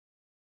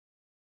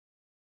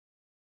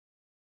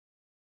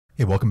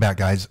Hey, welcome back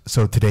guys.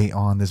 So today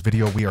on this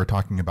video, we are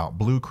talking about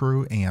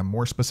BlueCrew, and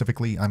more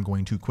specifically, I'm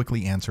going to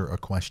quickly answer a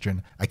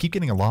question I keep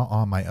getting a lot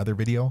on my other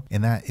video,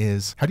 and that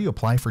is, how do you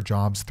apply for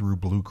jobs through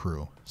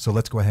BlueCrew? So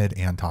let's go ahead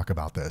and talk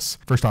about this.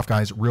 First off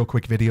guys, real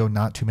quick video,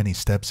 not too many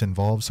steps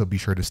involved, so be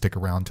sure to stick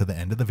around to the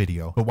end of the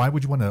video. But why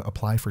would you want to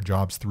apply for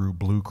jobs through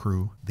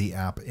BlueCrew, the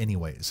app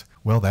anyways?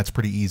 Well, that's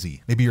pretty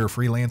easy. Maybe you're a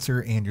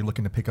freelancer and you're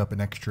looking to pick up an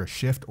extra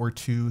shift or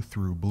two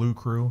through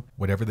BlueCrew.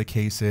 Whatever the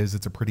case is,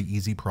 it's a pretty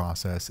easy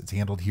process. It's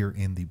handled here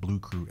in the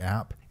BlueCrew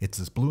app. It's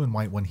this blue and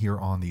white one here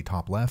on the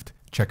top left.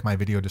 Check my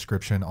video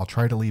description. I'll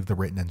try to leave the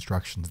written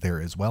instructions there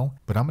as well,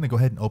 but I'm going to go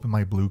ahead and open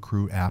my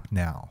BlueCrew app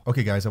now.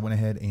 Okay guys, I went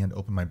ahead and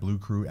opened my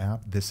BlueCrew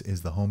app. This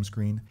is the home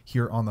screen.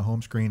 Here on the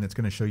home screen, it's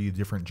going to show you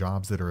different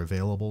jobs that are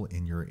available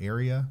in your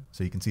area.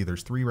 So you can see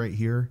there's 3 right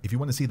here. If you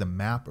want to see the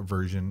map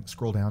version,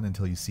 scroll down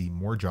until you see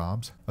more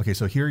jobs. Okay,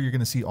 so here you're going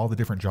to see all the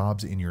different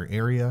jobs in your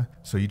area.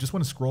 So you just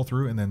want to scroll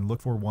through and then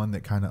look for one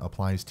that kind of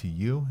applies to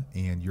you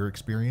and your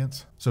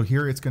experience. So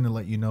here it's going to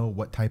let you know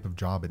what type of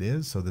job it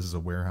is. So this is a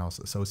warehouse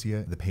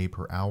associate, the pay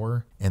per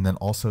hour, and then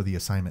also the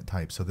assignment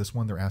type. So this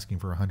one, they're asking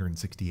for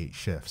 168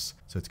 shifts.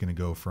 So it's going to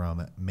go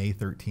from May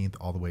 13th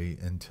all the way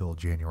until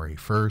January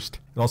 1st.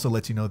 It also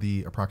lets you know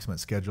the approximate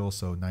schedule,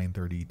 so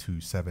 9:30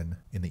 to 7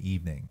 in the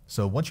evening.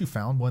 So once you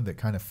found one that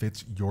kind of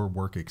fits your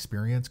work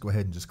experience, go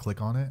ahead and just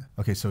click on it.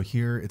 Okay, so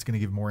here it's going to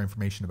give more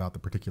information about the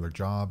particular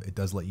job. It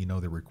does let you know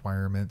the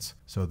requirements.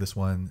 So this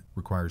one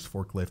requires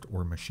forklift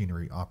or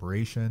machinery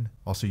operation.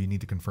 Also, you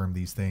need to confirm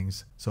these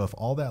things. So if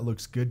all that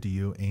looks good to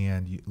you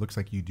and it looks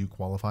like you do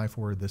qualify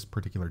for this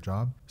particular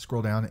job,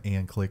 scroll down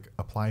and click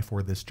apply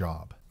for this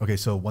job. Okay,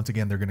 so once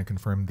again, they're going to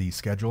confirm the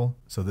schedule.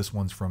 So this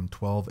one's from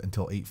 12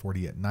 until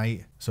 8:40 at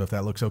night. So if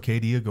that looks okay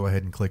to you, go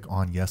ahead and click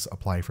on yes,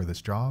 apply for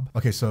this job.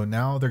 Okay, so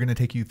now they're going to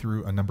take you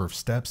through a number of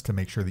steps to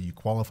make sure that you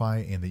qualify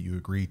and that you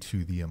agree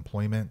to the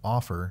employment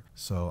offer.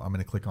 So I'm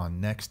going to click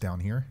on next down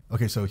here.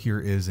 Okay, so here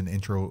is an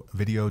intro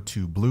video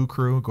to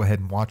BlueCrew. Go ahead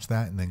and watch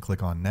that and then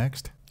click on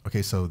next.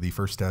 Okay, so the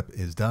first step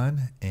is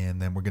done, and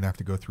then we're going to have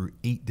to go through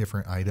 8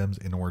 different items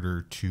in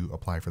order to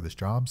apply for this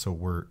job. So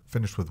we're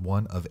finished with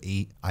 1 of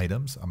 8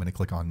 items. I'm going to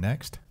click on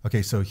next.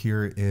 Okay, so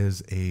here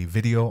is a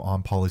video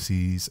on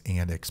policies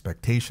and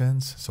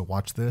expectations. So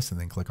watch this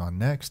and then click on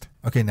next.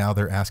 Okay, now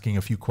they're asking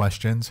a few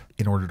questions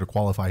in order to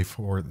qualify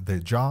for the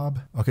job.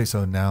 Okay,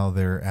 so now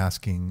they're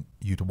asking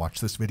you to watch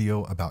this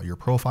video about your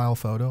profile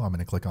photo. I'm going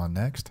to click on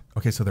next.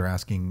 Okay, so they're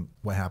asking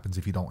what happens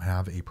if you don't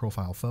have a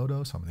profile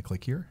photo. So I'm going to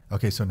click here.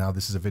 Okay, so now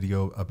this is a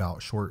video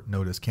about short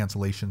notice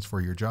cancellations for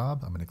your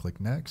job. I'm going to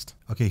click next.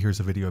 Okay, here's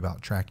a video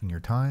about tracking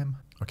your time.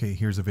 Okay,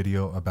 here's a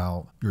video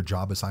about your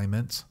job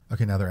assignments.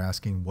 Okay, now they're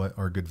asking what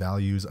are good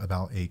values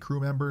about a crew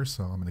member.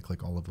 So I'm going to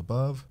click all of the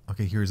above.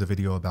 Okay, here's a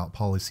video about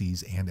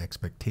policies and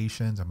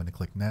expectations. I'm going to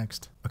click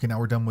next. Okay, now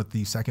we're done with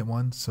the second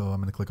one. So I'm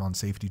going to click on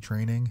safety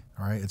training.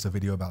 All right, it's a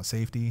video about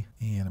safety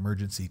and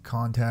emergency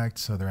contact.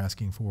 So they're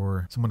asking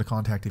for someone to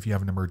contact if you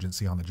have an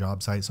emergency on the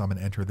job site. So I'm going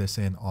to enter this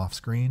in off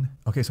screen.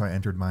 Okay, so I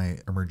entered my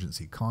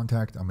emergency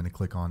contact. I'm going to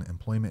click on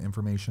employment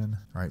information.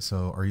 All right,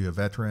 so are you a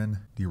veteran?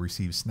 Do you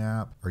receive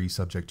SNAP? Are you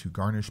subject to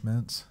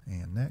garnishments?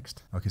 And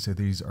next. Okay, so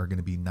these are going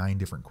to be 9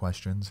 different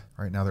questions.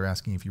 All right, now they're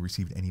asking if you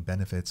received any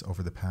benefits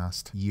over the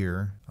past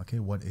year. Okay,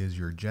 what is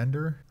your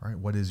gender? All right,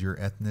 what is your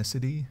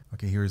ethnicity?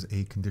 Okay, here's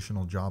a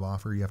conditional job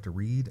offer you have to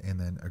read and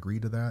then agree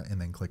to that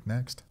and then click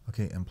next.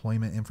 Okay,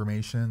 employment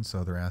information.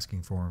 So they're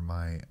asking for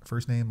my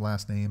first name,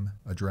 last name,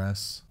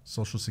 address,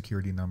 social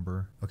security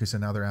number. Okay, so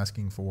now they're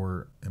asking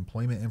for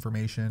employment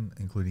information,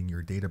 including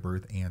your date of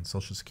birth and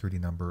social security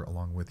number,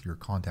 along with your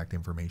contact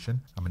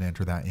information. I'm going to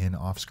enter that in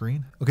off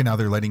screen. Okay, now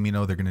they're letting me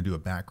know they're going to do a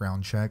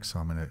background check. So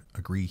I'm going to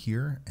agree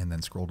here and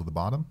then scroll to the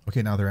bottom.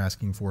 Okay, now they're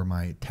asking for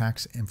my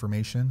tax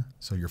information.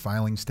 So your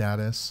filing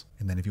status,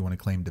 and then if you want to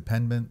claim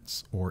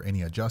dependents or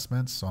any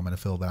adjustments. So I'm going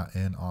to fill that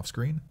in off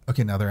screen.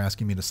 Okay, now they're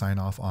asking me to sign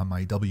off on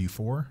my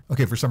W-4.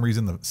 Okay, for some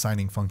reason the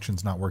signing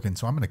function's not working,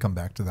 so I'm going to come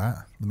back to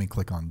that. Let me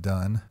click on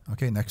done.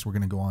 Okay, next we're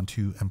going to go on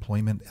to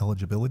employment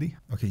eligibility.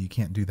 Okay, you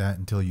can't do that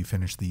until you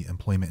finish the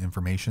employment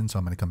information, so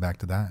I'm going to come back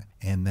to that.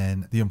 And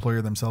then the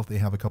employer themselves, they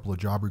have a couple of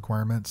job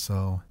requirements.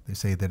 So they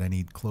say that I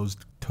need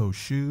closed toe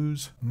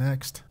shoes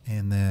next,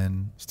 and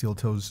then steel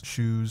toes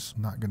shoes,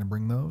 not going to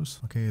bring those.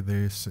 Okay,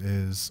 this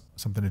is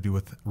something to do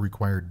with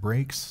required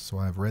brakes. So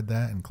I've read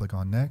that and click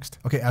on next.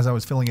 Okay, as I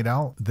was filling it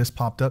out, this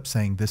popped up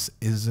saying this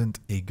isn't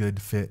a good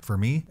fit for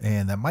me.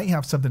 And that might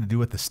have something to do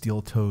with the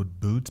steel toed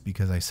boots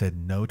because I said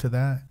no to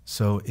that.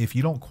 So if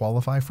you don't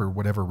qualify for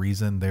whatever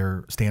reason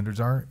their standards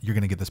are, you're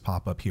going to get this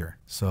pop up here.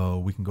 So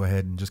we can go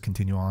ahead and just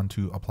continue on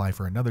to apply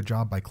for another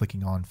job by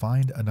clicking on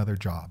find another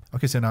job.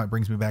 Okay, so now it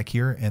brings me back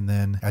here. And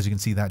then as you can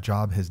see, that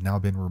job has now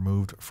been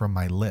removed from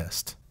my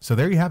list. So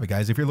there you have it,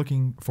 guys. If you're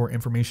looking for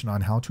information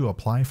on how to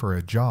apply for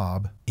a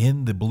job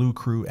in the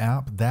BlueCrew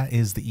app, that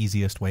is the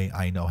easiest way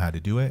I know how to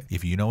do it.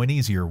 If you know an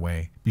easier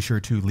way, be sure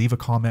to leave a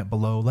comment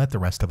below. Let the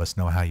rest of us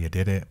know how you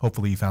did it.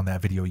 Hopefully you found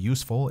that video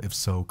useful. If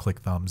so,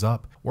 click thumbs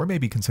up or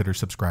maybe consider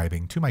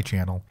subscribing to my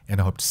channel,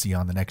 and I hope to see you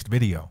on the next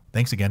video.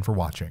 Thanks again for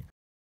watching.